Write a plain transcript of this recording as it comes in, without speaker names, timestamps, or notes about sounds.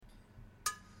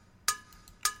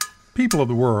People of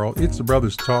the world, it's the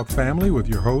Brothers Talk family with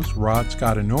your hosts, Rod,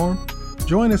 Scott, and Norm.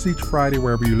 Join us each Friday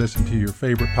wherever you listen to your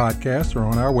favorite podcasts or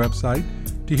on our website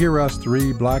to hear us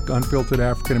three black, unfiltered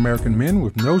African-American men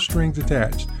with no strings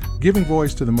attached, giving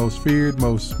voice to the most feared,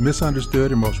 most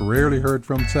misunderstood, and most rarely heard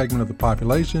from segment of the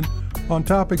population on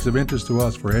topics of interest to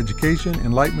us for education,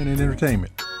 enlightenment, and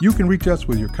entertainment. You can reach us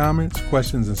with your comments,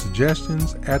 questions, and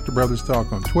suggestions at The Brothers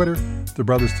Talk on Twitter, The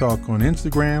Brothers Talk on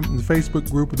Instagram, and the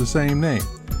Facebook group of the same name.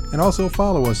 And also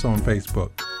follow us on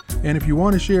Facebook. And if you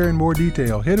want to share in more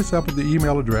detail, hit us up at the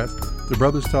email address,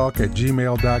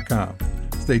 thebrotherstalk@gmail.com.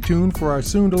 Stay tuned for our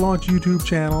soon-to-launch YouTube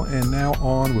channel, and now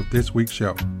on with this week's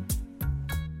show.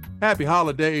 Happy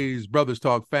holidays, Brothers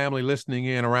Talk family listening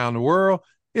in around the world,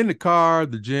 in the car,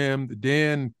 the gym, the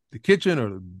den, the kitchen, or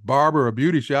the barber or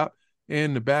beauty shop,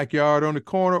 in the backyard, on the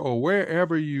corner, or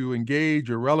wherever you engage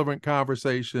your relevant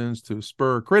conversations to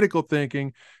spur critical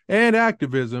thinking and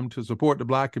activism to support the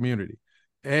Black community.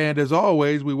 And as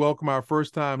always, we welcome our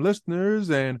first-time listeners,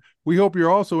 and we hope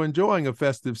you're also enjoying a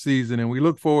festive season, and we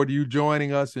look forward to you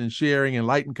joining us in sharing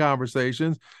enlightened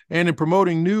conversations and in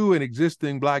promoting new and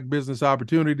existing Black business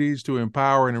opportunities to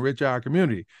empower and enrich our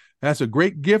community. That's a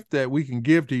great gift that we can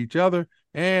give to each other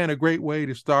and a great way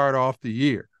to start off the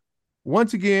year.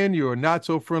 Once again, your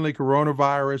not-so-friendly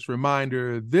coronavirus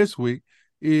reminder this week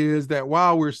is that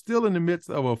while we're still in the midst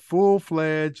of a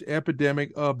full-fledged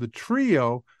epidemic of the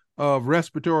trio of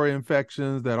respiratory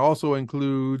infections that also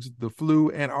includes the flu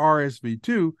and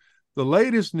RSV2, the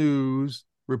latest news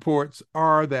reports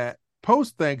are that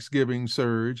post-Thanksgiving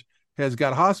surge has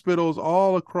got hospitals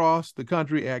all across the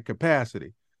country at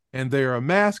capacity. And there are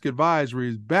mask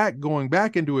advisories going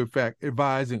back into effect,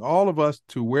 advising all of us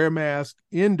to wear masks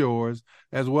indoors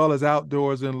as well as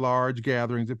outdoors in large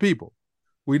gatherings of people.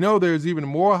 We know there's even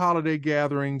more holiday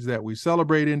gatherings that we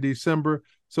celebrate in December,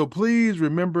 so please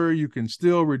remember you can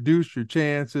still reduce your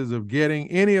chances of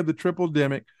getting any of the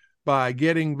triple-demic by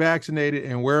getting vaccinated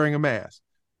and wearing a mask.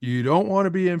 You don't want to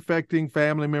be infecting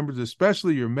family members,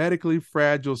 especially your medically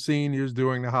fragile seniors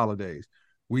during the holidays.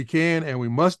 We can and we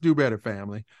must do better,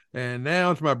 family. And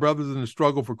now to my brothers in the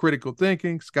struggle for critical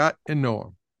thinking, Scott and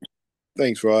Norm.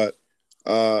 Thanks, Rod.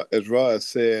 As Rod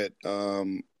said,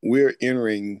 we're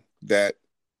entering that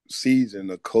season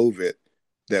of COVID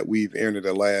that we've entered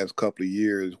the last couple of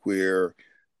years where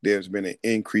there's been an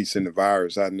increase in the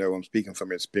virus. I know I'm speaking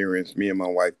from experience. Me and my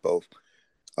wife both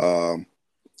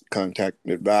contracted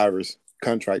the virus.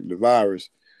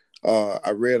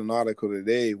 I read an article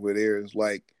today where there's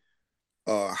like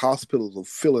hospitals are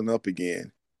filling up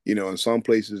again. You know, in some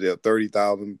places there are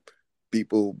 30,000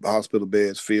 people, hospital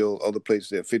beds filled. Other places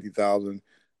there are 50,000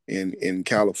 in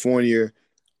California.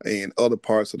 In other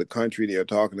parts of the country, they're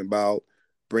talking about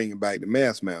bringing back the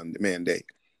mask mandate.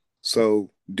 So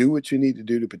do what you need to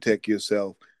do to protect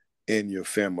yourself and your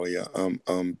family.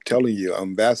 I'm telling you,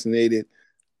 I'm vaccinated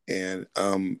and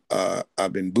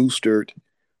I've been boosted.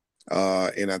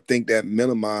 And I think that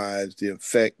minimized the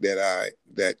effect that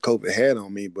COVID had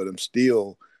on me, but it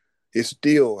still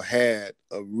had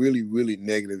a really, really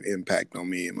negative impact on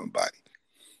me and my body.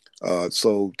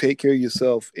 So take care of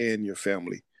yourself and your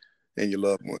family and your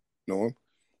loved one. Norm?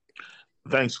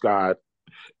 Thanks, Scott.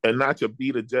 And not to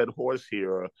beat a dead horse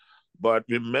here, but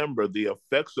remember the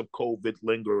effects of COVID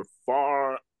linger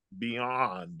far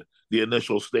beyond the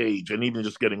initial stage and even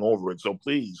just getting over it. So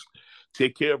please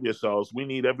take care of yourselves. We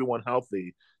need everyone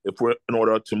healthy in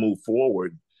order to move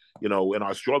forward, in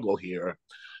our struggle here.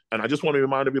 And I just want to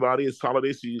remind everybody it's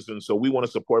holiday season, so we want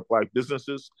to support Black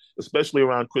businesses, especially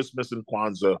around Christmas and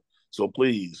Kwanzaa. So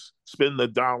please spend the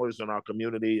dollars in our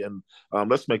community and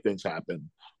let's make things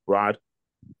happen. Rod?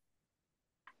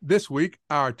 This week,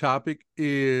 our topic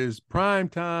is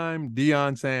Primetime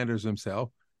Deon Sanders himself.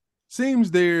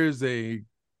 Seems there's a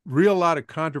real lot of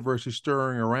controversy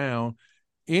stirring around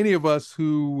any of us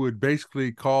who would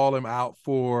basically call him out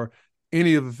for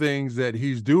any of the things that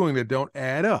he's doing that don't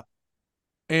add up.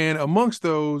 And amongst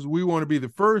those, we want to be the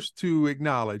first to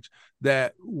acknowledge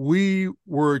that we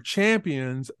were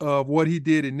champions of what he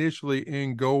did initially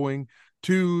in going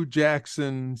to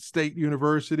Jackson State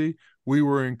University. We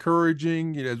were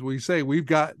encouraging, as we say, we've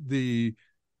got the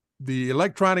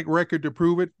electronic record to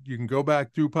prove it. You can go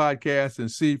back through podcasts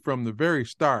and see from the very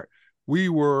start, we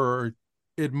were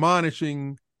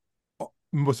admonishing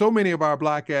so many of our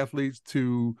Black athletes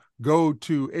to go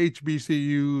to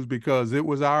HBCUs because it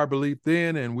was our belief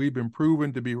then, and we've been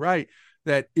proven to be right,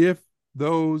 that if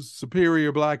those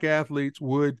superior Black athletes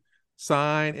would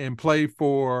sign and play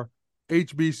for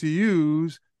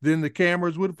HBCUs, then the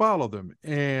cameras would follow them.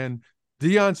 And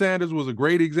Deon Sanders was a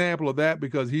great example of that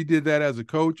because he did that as a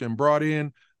coach and brought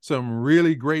in some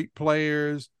really great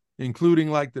players, including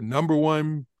like the number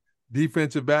one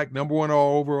defensive back, number one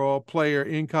overall player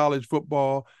in college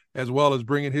football, as well as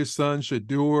bringing his son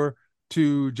Shadur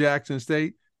to Jackson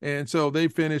State. And so they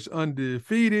finished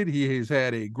undefeated. He has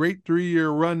had a great 3-year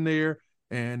run there,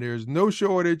 and there's no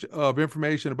shortage of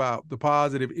information about the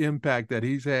positive impact that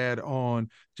he's had on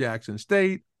Jackson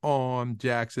State, on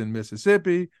Jackson,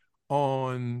 Mississippi,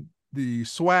 on the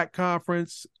SWAC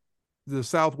conference, the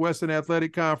Southwestern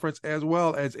Athletic Conference, as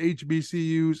well as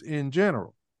HBCUs in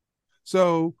general.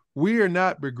 So we are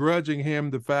not begrudging him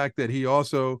the fact that he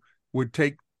also would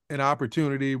take an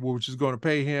opportunity which is going to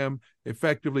pay him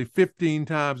effectively 15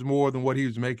 times more than what he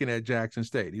was making at Jackson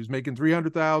State. He was making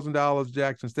 $300,000 at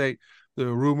Jackson State. The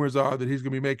rumors are that he's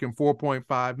going to be making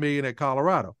 $4.5 million at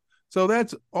Colorado. So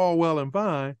that's all well and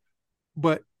fine,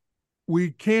 but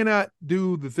we cannot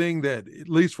do the thing that, at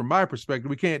least from my perspective,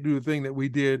 we can't do the thing that we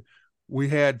did. We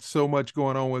had so much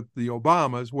going on with the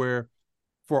Obamas, where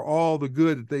for all the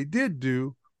good that they did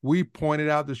do, we pointed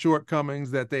out the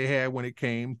shortcomings that they had when it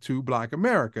came to Black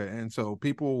America. And so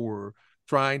people were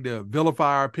trying to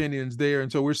vilify our opinions there.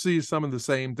 And so we're seeing some of the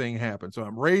same thing happen. So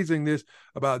I'm raising this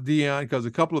about Deon because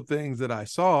a couple of things that I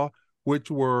saw, which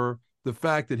were the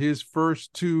fact that his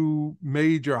first two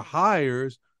major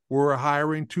hires were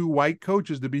hiring two white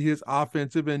coaches to be his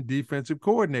offensive and defensive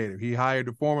coordinator. He hired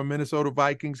the former Minnesota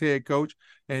Vikings head coach,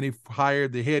 and he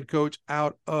hired the head coach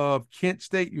out of Kent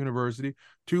State University,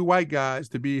 two white guys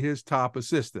to be his top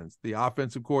assistants, the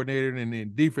offensive coordinator and the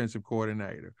defensive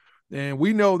coordinator. And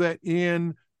we know that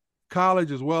in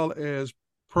college as well as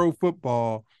pro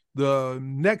football, the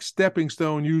next stepping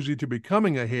stone usually to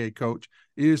becoming a head coach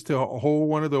is to hold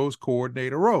one of those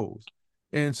coordinator roles.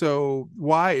 And so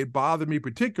why it bothered me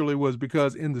particularly was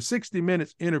because in the 60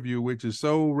 Minutes interview, which is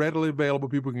so readily available,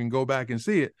 people can go back and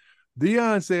see it,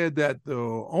 Deon said that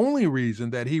the only reason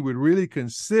that he would really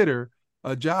consider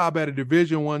a job at a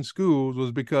Division I school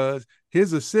was because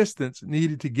his assistants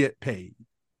needed to get paid.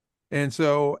 And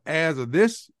so as of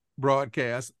this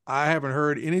broadcast, I haven't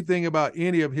heard anything about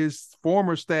any of his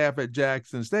former staff at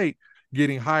Jackson State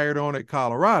getting hired on at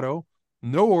Colorado,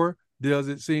 nor does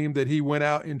it seem that he went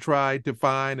out and tried to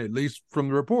find, at least from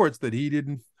the reports, that he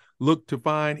didn't look to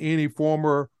find any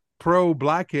former pro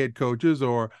Black head coaches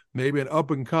or maybe an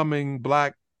up-and-coming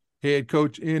Black head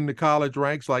coach in the college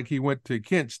ranks like he went to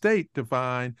Kent State to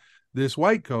find this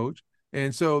white coach.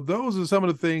 And so those are some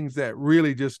of the things that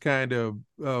really just kind of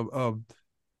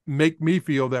make me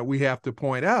feel that we have to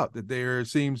point out that there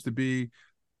seems to be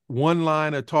one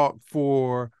line of talk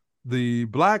for the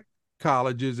Black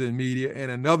colleges and media and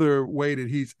another way that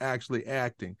he's actually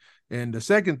acting. And the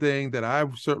second thing that I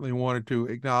certainly wanted to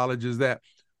acknowledge is that,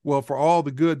 well, for all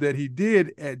the good that he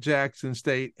did at Jackson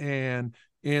State and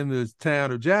in the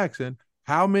town of Jackson,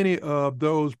 how many of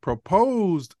those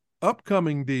proposed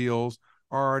upcoming deals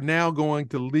are now going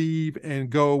to leave and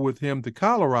go with him to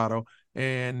Colorado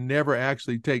and never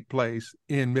actually take place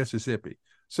in Mississippi?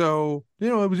 So,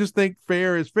 I would just think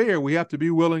fair is fair. We have to be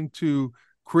willing to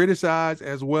criticize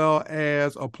as well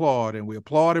as applaud, and we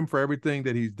applaud him for everything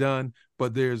that he's done,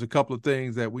 but there's a couple of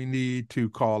things that we need to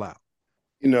call out.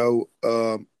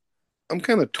 I'm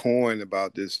kind of torn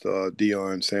about this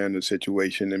Deon Sanders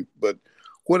situation, but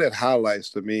what it highlights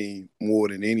to me more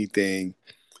than anything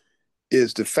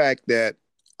is the fact that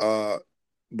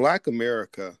Black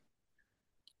America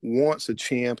wants a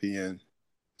champion,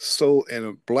 and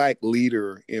a Black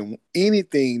leader in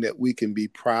anything that we can be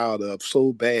proud of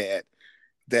so bad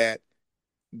that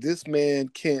this man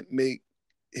can't make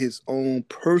his own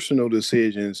personal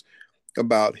decisions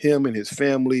about him and his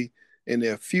family and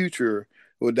their future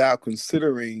without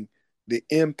considering the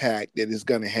impact that it's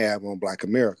going to have on Black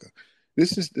America.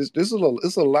 This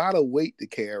is a lot of weight to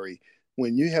carry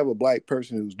when you have a Black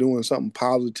person who's doing something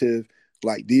positive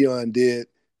like Deon did.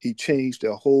 He changed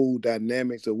the whole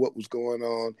dynamics of what was going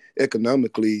on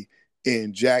economically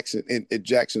in Jackson, at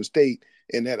Jackson State,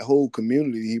 and that whole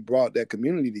community. He brought that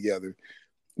community together.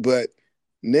 But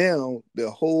now the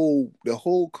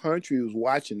whole country was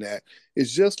watching that.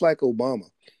 It's just like Obama.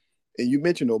 And you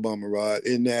mentioned Obama, Rod,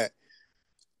 in that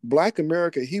Black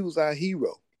America, he was our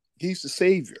hero. He's the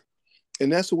savior.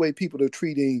 And that's the way people are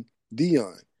treating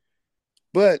Deon.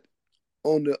 But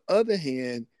on the other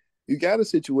hand, you got a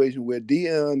situation where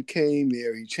Deon came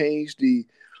there, he changed the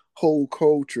whole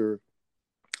culture,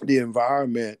 the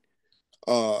environment,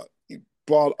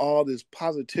 brought all this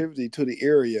positivity to the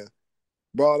area,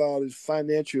 brought all this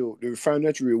financial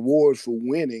rewards for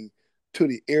winning to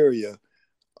the area.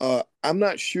 I'm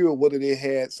not sure whether they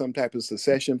had some type of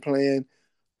succession plan.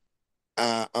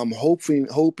 I'm hoping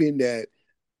that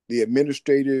the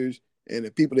administrators and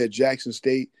the people at Jackson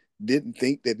State didn't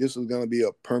think that this was going to be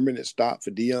a permanent stop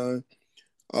for Deon.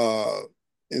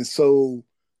 And so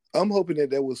I'm hoping that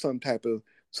there was some type of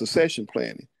succession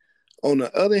planning. On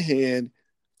the other hand,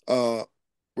 Rod,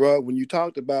 when you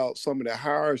talked about some of the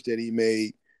hires that he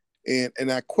made,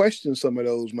 and I questioned some of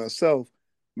those myself,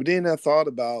 but then I thought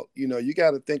about, you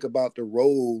got to think about the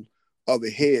role of the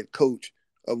head coach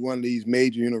of one of these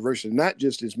major universities, not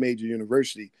just this major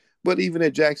university, but even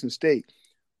at Jackson State.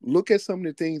 Look at some of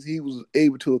the things he was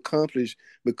able to accomplish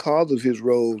because of his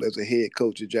role as a head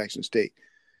coach at Jackson State.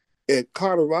 At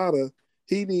Colorado,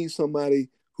 he needs somebody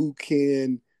who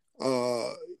can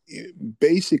uh,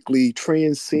 basically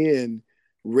transcend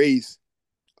race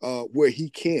where he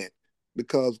can't,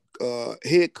 because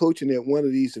head coaching at one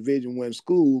of these Division I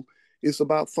schools, it's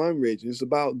about fundraising. It's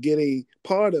about getting,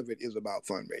 part of it is about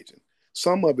fundraising.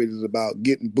 Some of it is about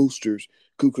getting boosters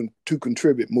to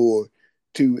contribute more,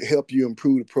 to help you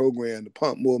improve the program, to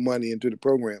pump more money into the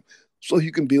program so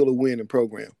you can build a winning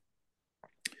program.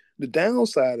 The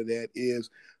downside of that is,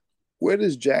 where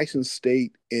does Jackson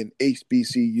State and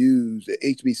HBCUs, the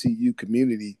HBCU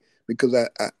community, because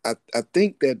I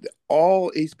think that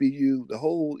all HBU, the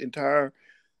whole entire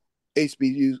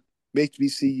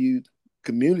HBCU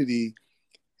community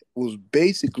was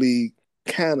basically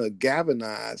kind of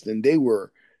galvanized, and they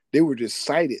were just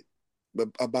excited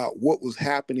about what was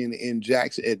happening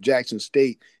at Jackson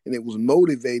State, and it was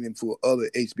motivating for other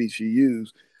HBCUs.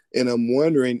 And I'm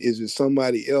wondering, is it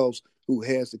somebody else who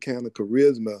has the kind of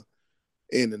charisma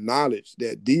and the knowledge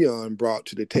that Deon brought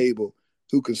to the table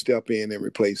who can step in and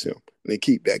replace him and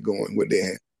keep that going what they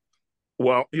have?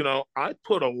 Well, I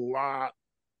put a lot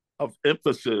of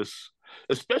emphasis,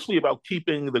 especially about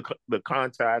keeping the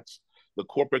contacts, the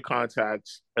corporate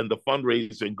contacts, and the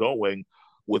fundraising going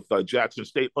with Jackson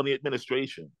State, on the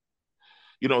administration.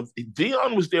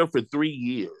 Deon was there for 3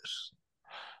 years.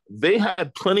 They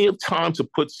had plenty of time to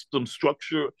put some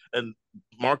structure and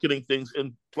marketing things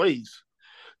in place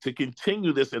to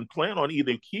continue this and plan on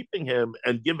either keeping him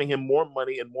and giving him more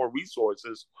money and more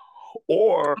resources,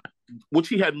 or, which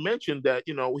he had mentioned, that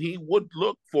he would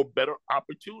look for better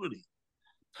opportunity.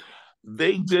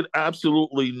 They did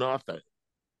absolutely nothing.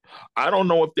 I don't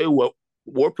know if they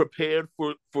were prepared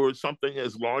for something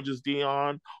as large as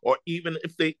Deon, or even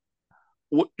if they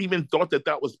even thought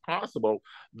that was possible.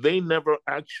 They never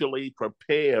actually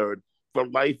prepared for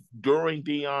life during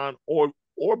Deon or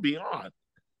beyond.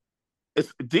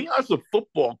 Deon's a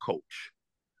football coach.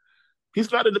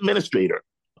 He's not an administrator.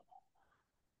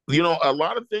 A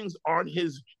lot of things aren't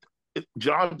his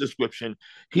job description.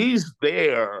 He's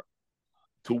there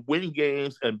to win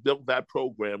games and build that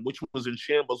program, which was in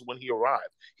shambles when he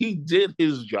arrived. He did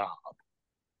his job.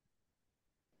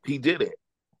 He did it.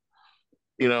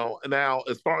 Now,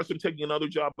 as far as him taking another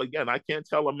job, again, I can't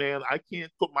tell a man, I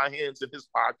can't put my hands in his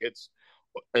pockets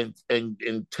and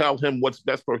tell him what's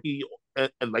best for he,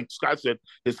 and like Scott said,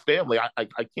 his family. I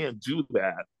can't do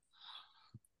that.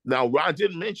 Now, Rod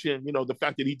didn't mention, the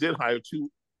fact that he did hire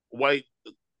 2 white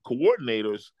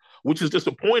coordinators, which is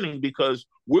disappointing because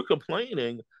we're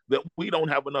complaining that we don't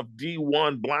have enough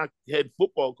D1 black head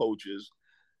football coaches,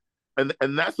 and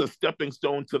that's a stepping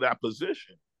stone to that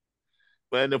position.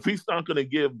 And if he's not going to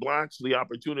give blacks the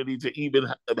opportunity to even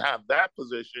have that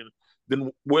position, then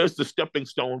where's the stepping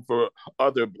stone for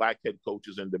other black head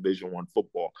coaches in Division I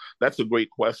football? That's a great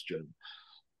question.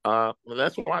 And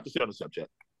that's what I have to say on the subject.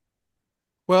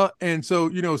 Well, and so,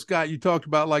 Scott, you talked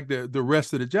about like the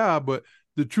rest of the job, but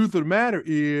the truth of the matter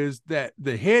is that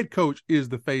the head coach is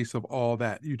the face of all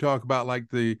that. You talk about like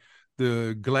the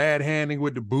glad handing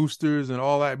with the boosters and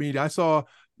all that. I mean, I saw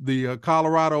the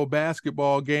Colorado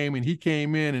basketball game, and he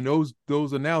came in, and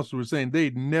those announcers were saying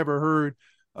they'd never heard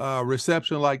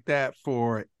reception like that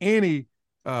for any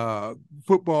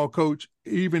football coach,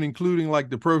 even including like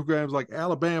the programs like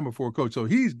Alabama for a coach. So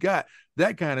he's got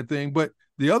that kind of thing. But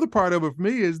the other part of it for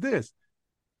me is this.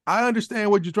 I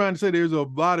understand what you're trying to say. There's a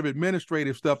lot of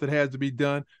administrative stuff that has to be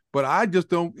done, but I just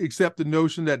don't accept the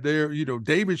notion that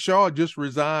David Shaw just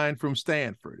resigned from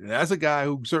Stanford. And that's a guy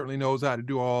who certainly knows how to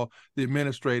do all the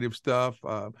administrative stuff.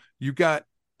 You got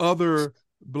other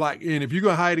black, and if you're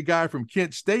going to hire a guy from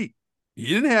Kent State, he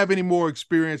didn't have any more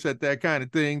experience at that kind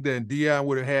of thing than Deon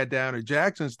would have had down at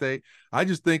Jackson State. I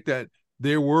just think that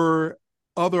there were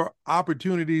other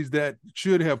opportunities that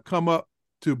should have come up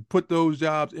to put those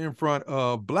jobs in front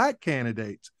of black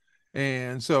candidates.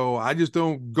 And so I just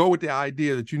don't go with the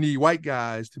idea that you need white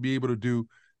guys to be able to do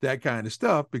that kind of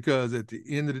stuff, because at the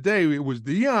end of the day, it was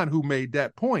Deon who made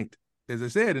that point, as I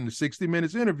said, in the 60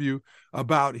 Minutes interview,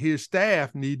 about his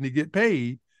staff needing to get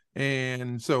paid.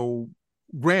 And so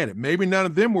granted, maybe none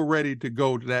of them were ready to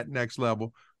go to that next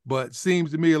level, but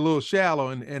seems to me a little shallow.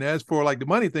 And as for like the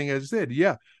money thing, as I said,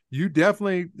 yeah, you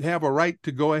definitely have a right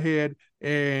to go ahead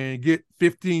and get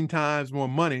 15 times more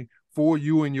money for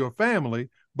you and your family.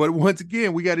 But once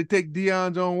again, we got to take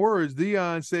Deon's own words.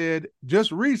 Deon said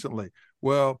just recently,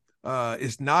 well,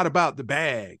 it's not about the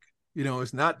bag.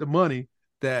 It's not the money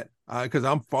that, because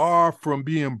I'm far from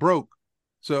being broke.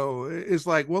 So it's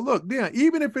like, well, look, Deon,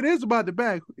 even if it is about the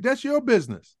bag, that's your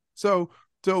business.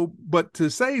 But to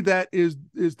say that is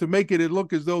to make it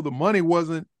look as though the money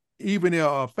wasn't even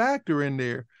a factor in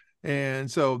there. And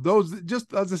so those,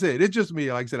 just as I said, it's just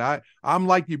me. Like I said, I'm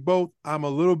like you both. I'm a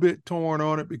little bit torn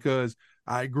on it because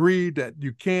I agree that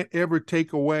you can't ever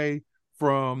take away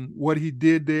from what he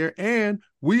did there. And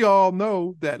we all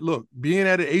know that, look, being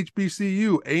at an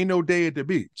HBCU ain't no day at the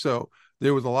beach. So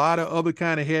there was a lot of other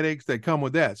kind of headaches that come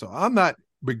with that. So I'm not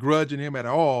begrudging him at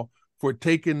all for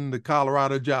taking the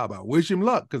Colorado job. I wish him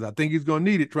luck because I think he's going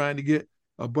to need it trying to get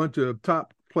a bunch of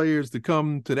top players to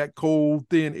come to that cold,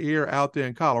 thin air out there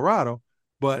in Colorado.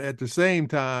 But at the same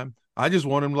time, I just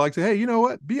want him to like say, hey, you know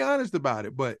what? Be honest about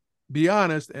it, but be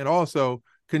honest and also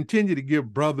continue to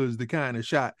give brothers the kind of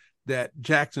shot that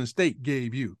Jackson State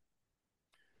gave you.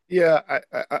 Yeah,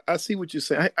 I see what you're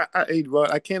saying.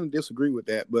 I can't disagree with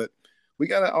that, but we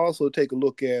got to also take a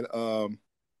look at.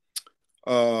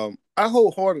 I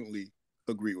wholeheartedly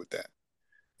agree with that.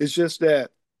 It's just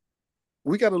that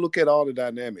we got to look at all the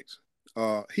dynamics.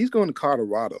 He's going to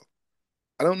Colorado.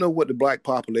 I don't know what the black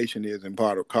population is in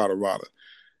part of Colorado.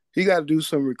 He got to do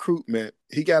some recruitment.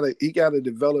 He got to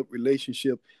develop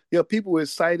relationship. Yeah, people are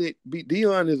excited.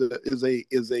 Deon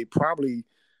is a probably,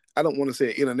 I don't want to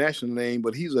say an international name,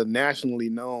 but he's a nationally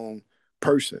known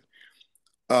person.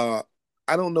 I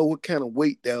don't know what kind of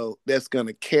weight that's going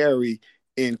to carry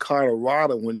in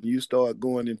Colorado when you start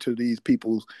going into these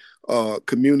people's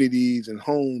communities and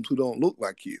homes who don't look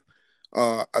like you.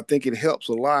 I think it helps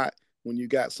a lot when you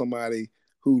got somebody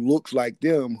who looks like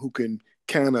them who can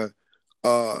kind of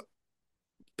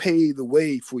pave the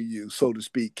way for you, so to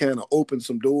speak, kind of open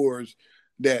some doors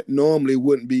that normally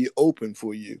wouldn't be open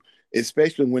for you,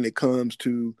 especially when it comes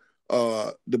to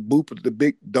the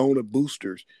big donor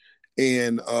boosters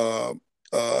and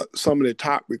some of the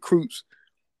top recruits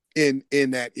in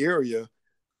that area.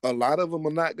 A lot of them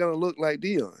are not going to look like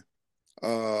Deon.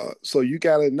 So you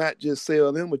got to not just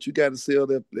sell them, but you got to sell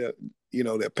their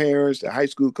parents, their high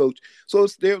school coach. So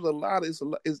there's a lot.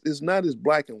 It's not as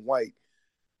black and white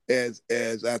as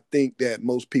I think that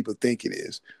most people think it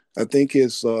is. I think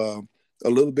it's a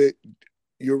little bit.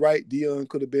 You're right. Deon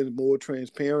could have been more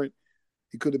transparent.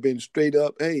 He could have been straight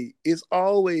up. Hey, it's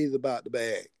always about the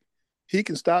bag. He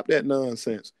can stop that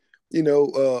nonsense.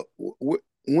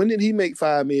 When did he make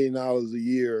 $5 million a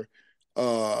year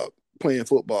playing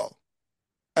football?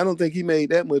 I don't think he made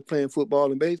that much playing football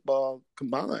and baseball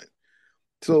combined.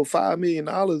 So $5 million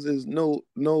is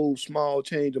no small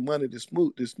change of money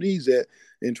to sneeze at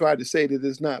and try to say that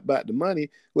it's not about the money.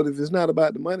 Well, if it's not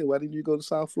about the money, why didn't you go to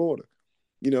South Florida?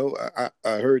 I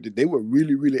heard that they were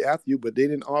really, really after you, but they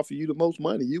didn't offer you the most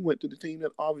money. You went to the team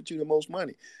that offered you the most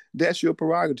money. That's your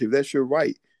prerogative. That's your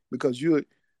right because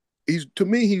he's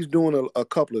doing a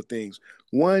couple of things.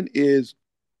 One is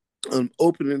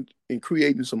opening and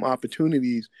creating some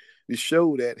opportunities to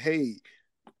show that, hey,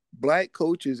 black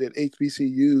coaches at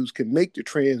HBCUs can make the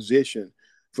transition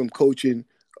from coaching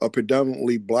a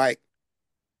predominantly black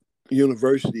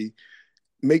university,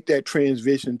 make that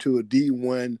transition to a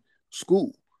D1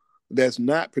 school that's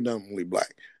not predominantly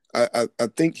black. I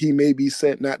think he may be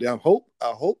setting out there. I hope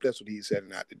that's what he's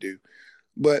setting out to do.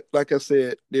 But like I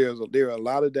said, there are a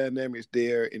lot of dynamics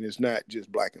there, and it's not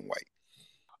just black and white.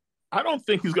 I don't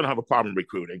think he's going to have a problem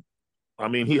recruiting. I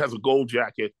mean, he has a gold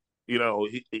jacket.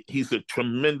 He's a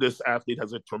tremendous athlete,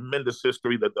 has a tremendous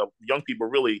history that the young people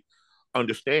really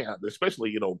understand,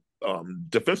 especially,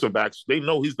 defensive backs. They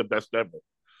know he's the best ever.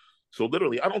 So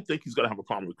literally, I don't think he's going to have a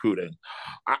problem recruiting.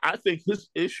 I think his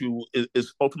issue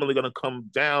is ultimately going to come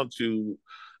down to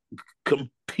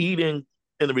competing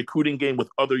in the recruiting game with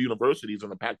other universities in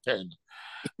the Pac-10.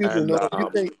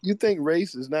 You think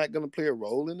race is not going to play a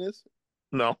role in this?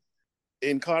 No.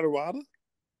 In Colorado?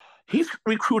 He's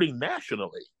recruiting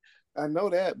nationally. I know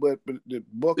that, but the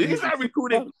book he's not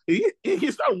recruiting.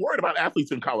 He's not worried about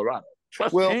athletes in Colorado.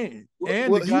 Trust me.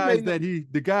 And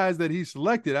the guys that he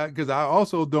selected, because I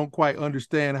also don't quite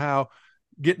understand how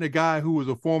getting a guy who was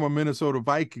a former Minnesota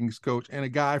Vikings coach and a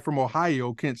guy from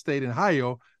Ohio, Kent State and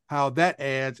Ohio, how that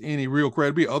adds any real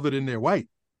credibility other than they're white.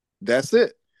 That's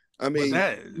it. I mean,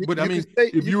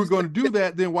 if you were going to do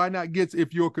that, then why not get?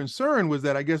 If your concern was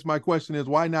that, I guess my question is,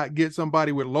 why not get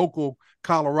somebody with local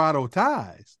Colorado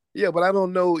ties? Yeah, but I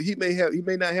don't know. He may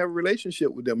not have a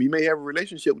relationship with them. He may have a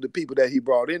relationship with the people that he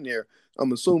brought in there.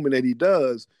 I'm assuming that he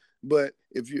does. But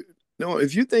if you no,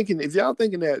 if y'all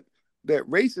thinking that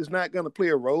race is not going to play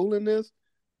a role in this,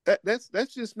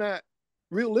 that's just not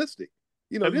realistic.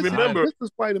 And This remember, this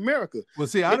is white America. Well,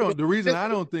 see, the reason I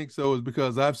don't think so is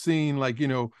because I've seen, like,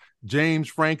 James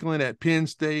Franklin at Penn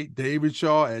State, David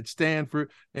Shaw at Stanford,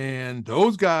 and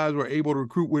those guys were able to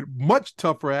recruit with much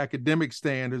tougher academic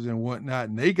standards and whatnot,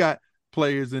 and they got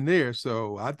players in there.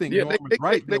 So I think Yeah, Norman's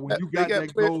right that when you got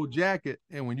that players. gold jacket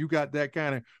and when you got that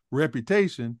kind of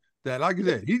reputation, that, like I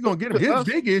said, he's going to get them. His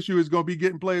big issue is going to be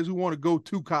getting players who want to go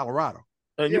to Colorado.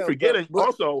 and you're forgetting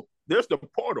also there's the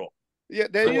portal. Yeah,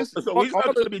 there is. So he's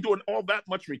not going to be doing all that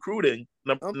much recruiting.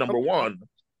 Number one,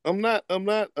 I'm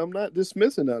not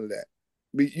dismissing none of that.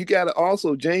 But you got to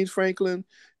also James Franklin,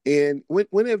 and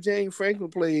when have James Franklin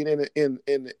played in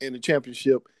the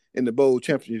championship, in the bowl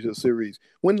championship series?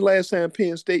 When the last time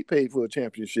Penn State paid for a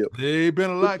championship? They've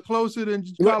been a lot closer than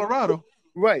Colorado.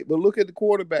 Right, but look at the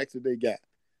quarterbacks that they got.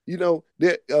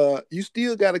 That you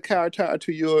still got to tie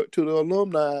to the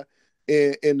alumni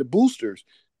and the boosters.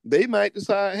 They might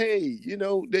decide, hey,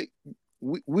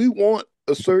 we want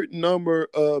a certain number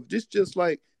of just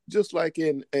like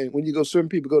in and when you go, certain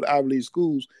people go to Ivy League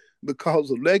schools because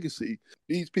of legacy.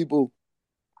 These people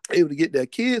able to get their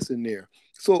kids in there.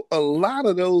 So a lot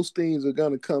of those things are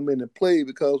going to come into play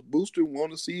because boosters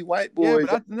want to see white boys.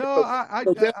 Yeah, but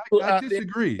I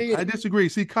disagree. I disagree.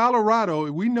 See,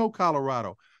 Colorado, we know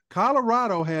Colorado.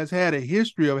 Colorado has had a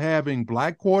history of having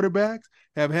black quarterbacks,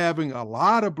 having a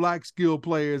lot of black skilled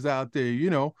players out there.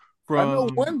 I know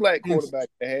one black quarterback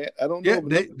they had. I don't know.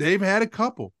 Yeah, they've had a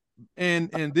couple, and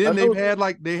then they had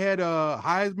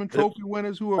Heisman Trophy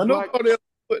winners who are black.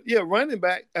 But yeah, running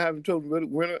back, I haven't told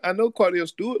winner. I know Cardell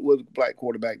Stewart was a black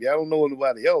quarterback. I don't know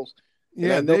anybody else.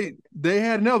 Yeah, they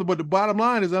had another, but the bottom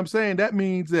line is, I'm saying that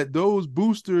means that those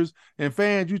boosters and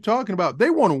fans you're talking about, they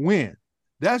want to win.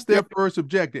 That's their first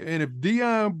objective. And if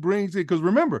Deon brings it, because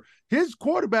remember, his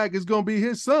quarterback is going to be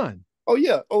his son. Oh,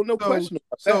 yeah. Oh, no question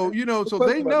about that. So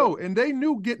they know, and they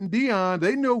knew getting Deon,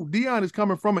 they know Deon is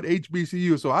coming from an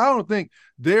HBCU. So I don't think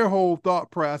their whole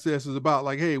thought process is about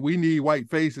like, hey, we need white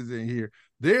faces in here.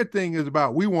 Their thing is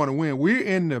about, we want to win. We're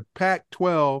in the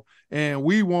Pac-12 and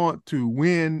we want to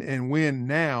win and win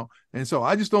now. And so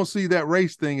I just don't see that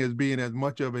race thing as being as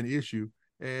much of an issue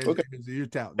as you're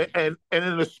touting. And in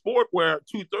a sport where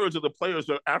 2/3 of the players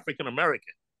are African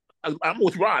American, I'm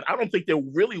with Rod. I don't think they're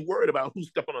really worried about who's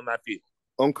stepping on that field.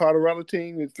 On Colorado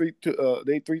team, they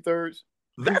 3/3.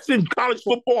 That's in college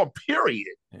football,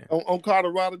 period. Yeah. On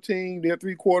Colorado team, they're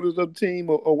 3/4 of the team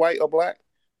are white or black.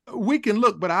 We can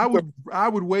look, but I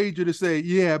would wager to say,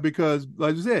 yeah, because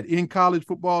like I said, in college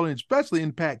football and especially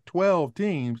in Pac-12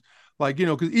 teams,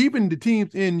 because even the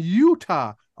teams in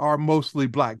Utah are mostly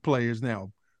black players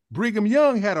now. Brigham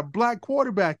Young had a black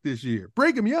quarterback this year.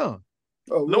 Brigham Young.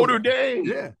 Oh, Notre Dame.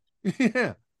 Yeah.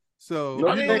 Yeah. So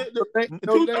 2/3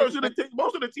 of the team,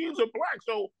 most of the teams are black.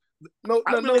 So no,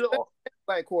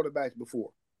 black quarterbacks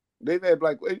before. They've had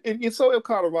black, and so have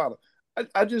Colorado.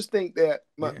 I just think that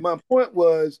my point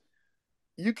was,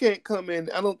 you can't come in.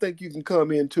 I don't think you can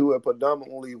come into a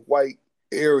predominantly white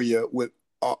area with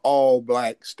all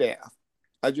black staff.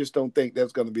 I just don't think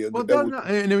that's going to be a good.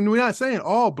 And we're not saying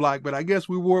all black, but I guess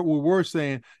we were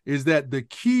saying is that the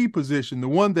key position, the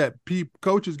one that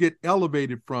coaches get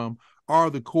elevated from, are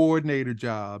the coordinator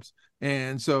jobs.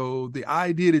 And so the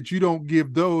idea that you don't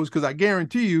give those, because I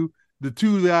guarantee you the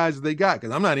two guys that they got,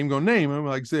 because I'm not even going to name them,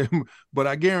 like I said, but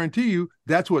I guarantee you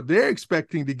that's what they're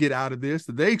expecting to get out of this,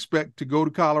 that they expect to go to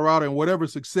Colorado and whatever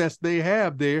success they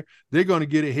have there, they're going to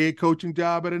get a head coaching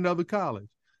job at another college.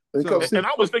 So, and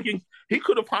I was thinking he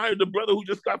could have hired the brother who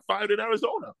just got fired in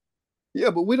Arizona. Yeah,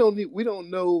 but we don't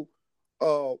know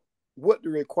what to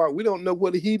require. We don't know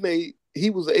whether he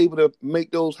was able to make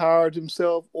those hires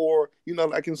himself, or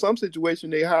like in some situation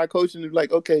they hire coaches and they're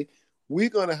like, okay, we're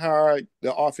going to hire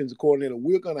the offensive coordinator.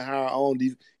 We're going to hire on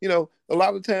these. A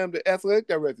lot of times the athletic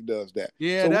director does that.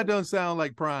 Yeah, so that doesn't sound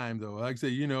like Prime though. Like I say,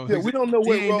 we don't know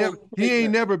what he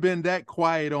ain't never been that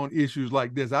quiet on issues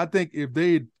like this. I think if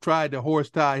they had tried to horse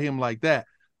tie him like that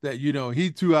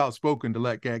he's too outspoken to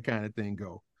let that kind of thing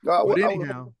go. I would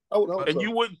hope and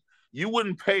so. You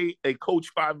wouldn't pay a coach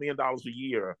 $5 million a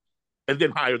year and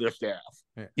then hire their staff.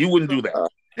 Yeah. You wouldn't do that.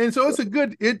 And so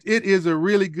it is a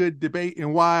really good debate,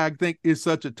 and why I think it's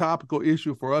such a topical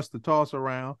issue for us to toss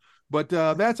around. But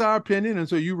that's our opinion. And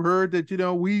so you've heard that,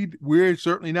 we're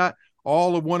certainly not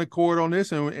all of one accord on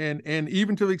this. And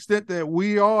even to the extent that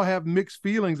we all have mixed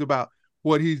feelings about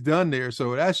what he's done there.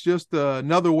 So that's just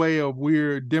another way of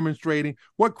we're demonstrating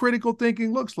what critical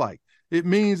thinking looks like. It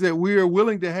means that we are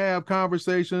willing to have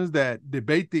conversations that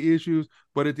debate the issues,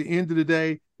 but at the end of the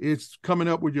day, it's coming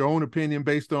up with your own opinion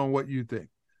based on what you think.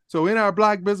 So in our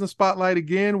Black Business Spotlight,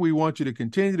 again, we want you to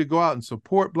continue to go out and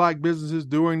support Black businesses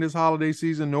during this holiday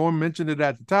season. Norm mentioned it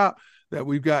at the top that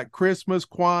we've got Christmas,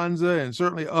 Kwanzaa, and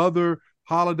certainly other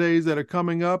holidays that are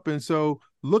coming up. And so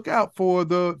look out for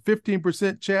the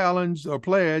 15% challenge or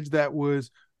pledge that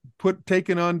was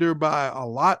taken under by a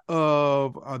lot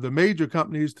of the major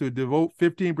companies to devote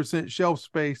 15% shelf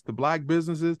space to Black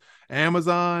businesses.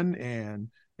 Amazon and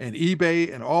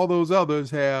eBay and all those others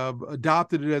have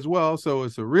adopted it as well. So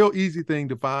it's a real easy thing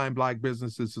to find Black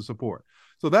businesses to support.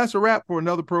 So that's a wrap for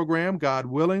another program. God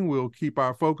willing, we'll keep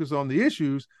our focus on the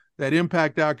issues that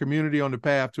impact our community on the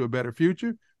path to a better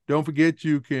future. Don't forget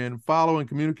you can follow and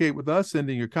communicate with us,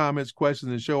 sending your comments,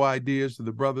 questions, and show ideas to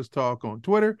the Brothers Talk on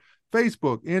Twitter,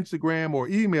 Facebook, Instagram, or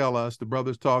email us to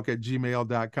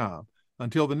brotherstalk@gmail.com.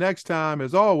 Until the next time,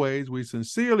 as always, we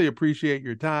sincerely appreciate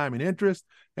your time and interest,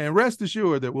 and rest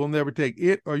assured that we'll never take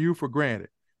it or you for granted.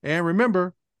 And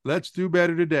remember, let's do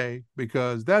better today,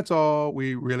 because that's all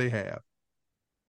we really have.